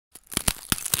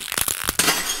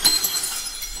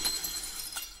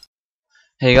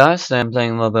Hey guys, today I'm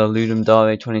playing another Ludum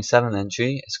Dare 27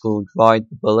 entry. It's called Ride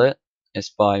the Bullet. It's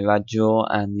by Radjaw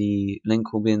and the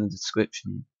link will be in the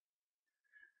description.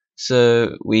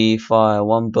 So we fire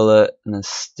one bullet and then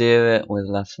steer it with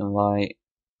left and right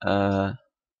to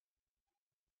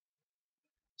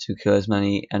kill as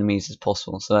many enemies as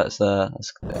possible. So let's go.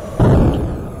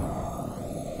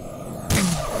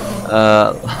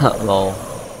 Lol.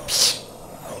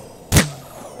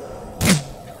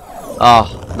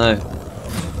 Ah, no.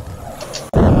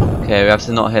 Okay, we have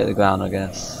to not hit the ground, I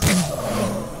guess.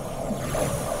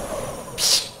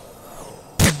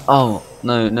 Oh,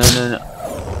 no.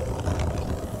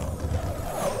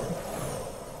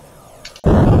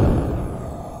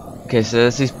 Okay, so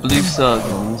there's these blue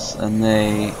circles, and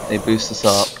they boost us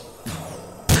up.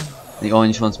 The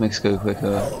orange ones make us go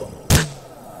quicker.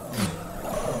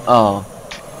 Oh.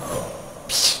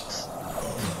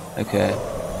 Okay.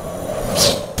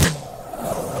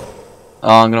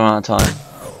 Oh, I'm gonna run out of time.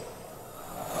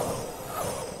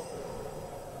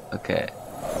 Okay.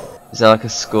 Is that like a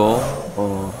score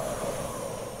or?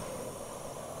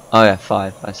 Oh yeah,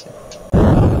 5. I see.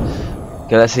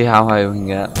 Okay, let's see how high we can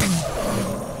get.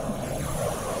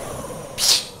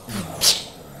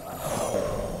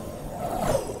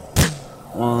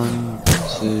 One,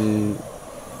 two.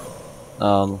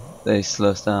 Oh, they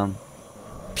slow us down.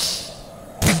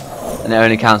 And it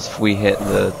only counts if we hit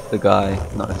the guy,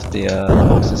 not if the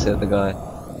boxers hit the guy.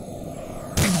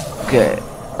 Okay.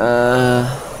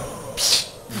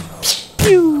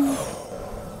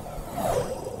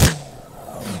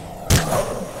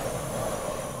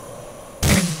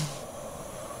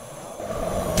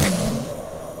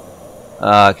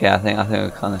 Okay, I think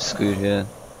we're kind of screwed here.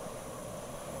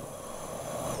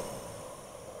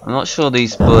 I'm not sure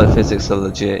these bullet physics are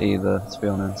legit either, to be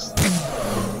honest.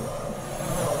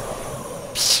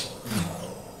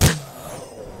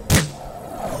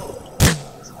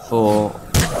 Four,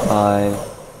 5.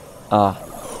 Ah,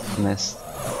 missed.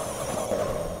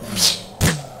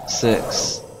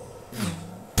 6,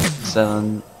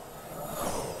 7,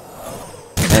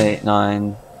 8,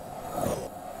 9.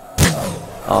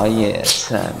 Oh yeah,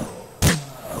 10.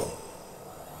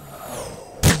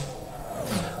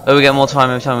 Oh, we get more time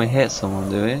every time we hit someone,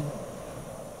 do we?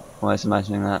 Why I was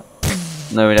imagining that.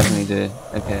 No, we definitely do.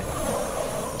 Okay.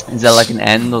 Is there like an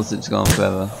end, or is it just going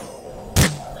forever?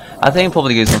 I think it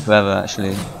probably goes on forever,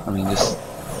 actually. I mean, just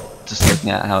looking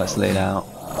at how it's laid out.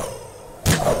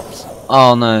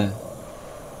 Oh no.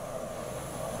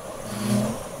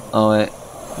 Oh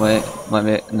wait, might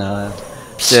be no.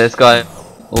 So this guy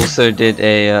also did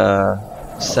a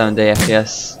 7-day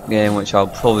FPS game, which I'll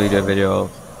probably do a video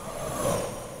of.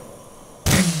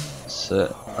 So,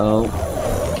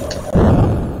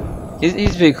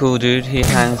 he's pretty cool, dude. He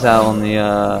hangs out on the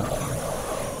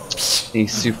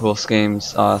these Superboss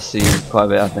games RC quite a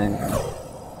bit, I think.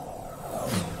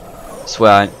 That's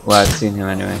where I've seen him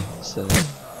anyway. So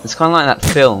it's kind of like that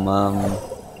film.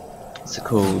 What's it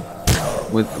called?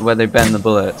 Where they bend the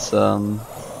bullets.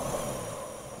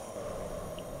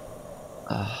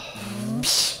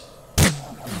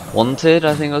 Wanted,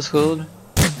 I think it was called.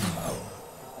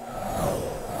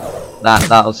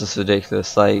 That was just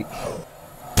ridiculous. Like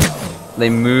they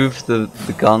moved the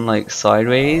gun like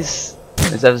sideways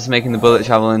instead of just making the bullet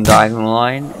travel in diagonal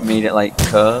line. It made it like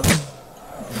curve.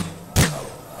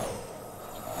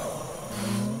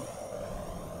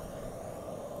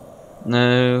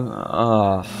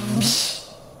 No.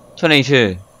 22.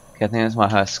 Okay, I think that's my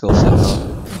highest score so far.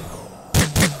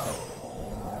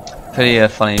 Pretty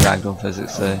funny ragdoll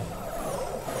physics though.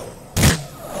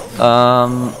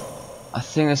 I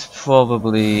think that's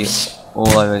probably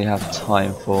all I really have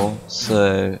time for.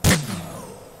 So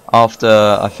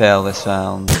after I fail this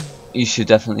round, you should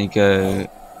definitely go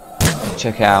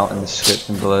check it out in the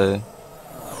description below.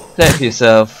 Play it for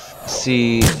yourself.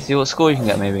 See what score you can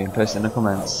get maybe, and post it in the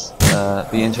comments.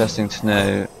 Be interesting to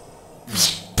know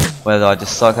whether I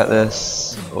just suck at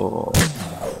this or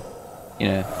you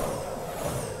know.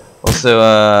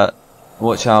 Also,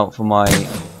 watch out for my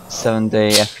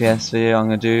 7-day FPS video I'm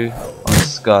gonna do on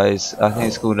this guy's. I think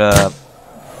it's called like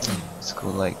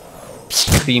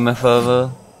FEMA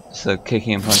Fervor. It's a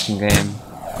kicking and punching game.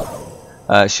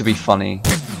 It should be funny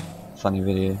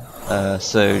video.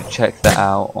 So check that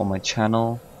out on my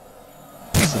channel.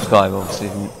 Subscribe obviously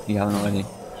if you haven't already.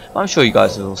 I'm sure you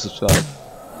guys will subscribe.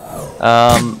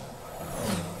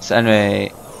 So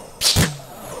anyway,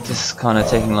 this is kind of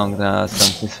taking longer than I was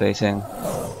anticipating.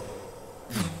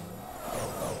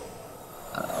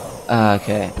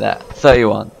 Okay, that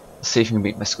 31. See if you can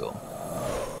beat my score.